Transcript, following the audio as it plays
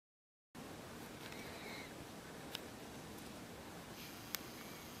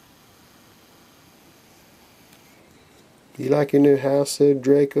You like your new house there,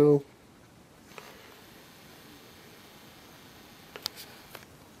 Draco?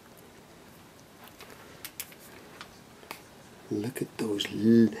 Look at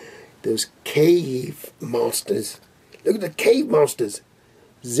those cave monsters. Look at the cave monsters.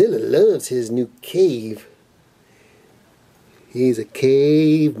 Zilla loves his new cave. He's a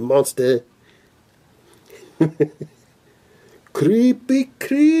cave monster. Creepy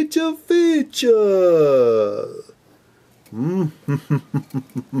creature feature.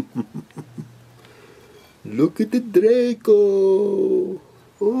 Look at the Draco.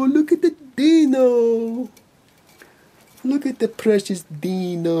 Oh, look at the Dino. Look at the precious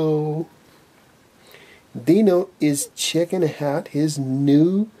Dino. Dino is checking out his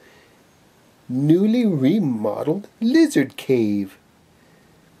newly remodeled lizard cave.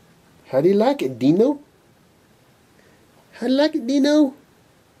 How do you like it, Dino? How do you like it, Dino?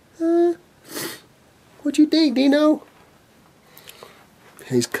 What you think, Dino?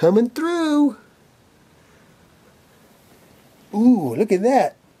 He's coming through. Ooh, look at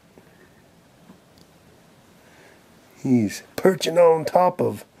that. He's perching on top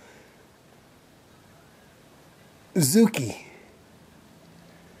of Zuki.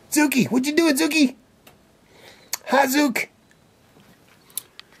 Zuki, what you doing, Zuki? Hi, Zook.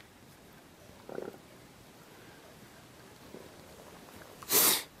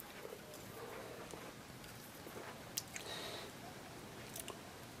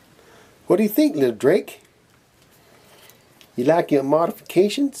 What do you think, little Drake? You like your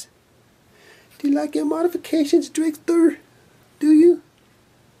modifications? Do you like your modifications, Drakester? Do you?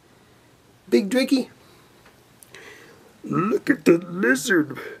 Big Drakey? Look at the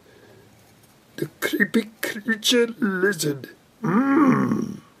lizard. The creepy creature lizard.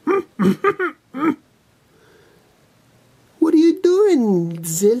 What are you doing,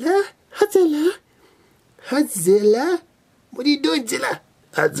 Zilla? Hi, Zilla. Hi, Zilla. What are you doing, Zilla?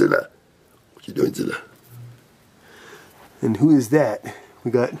 Hi, Zilla. What you doing, Zilla? And who is that? We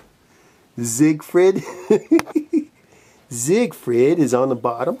got Siegfried. Siegfried is on the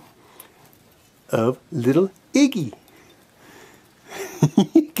bottom of little Iggy.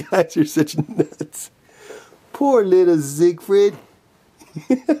 You guys are such nuts. Poor little Siegfried.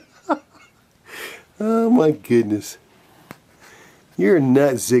 Oh my goodness. You're a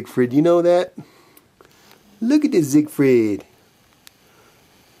nut, Siegfried. You know that? Look at this Siegfried.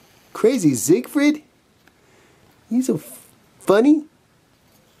 Crazy Siegfried. He's so funny.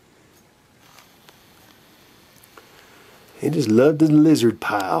 He just loved the lizard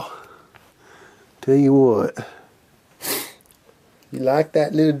pile. Tell you what. You like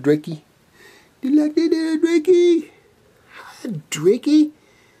that, little Drakey? You like that, little Drakey? Hi, Drakey.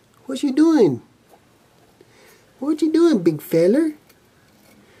 What you doing? What you doing, big feller?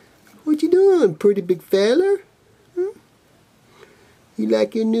 What you doing, pretty big feller? Hmm? You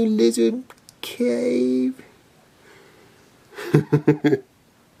like your new lizard cave?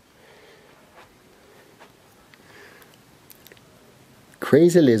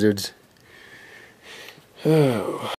 Crazy lizards. Oh.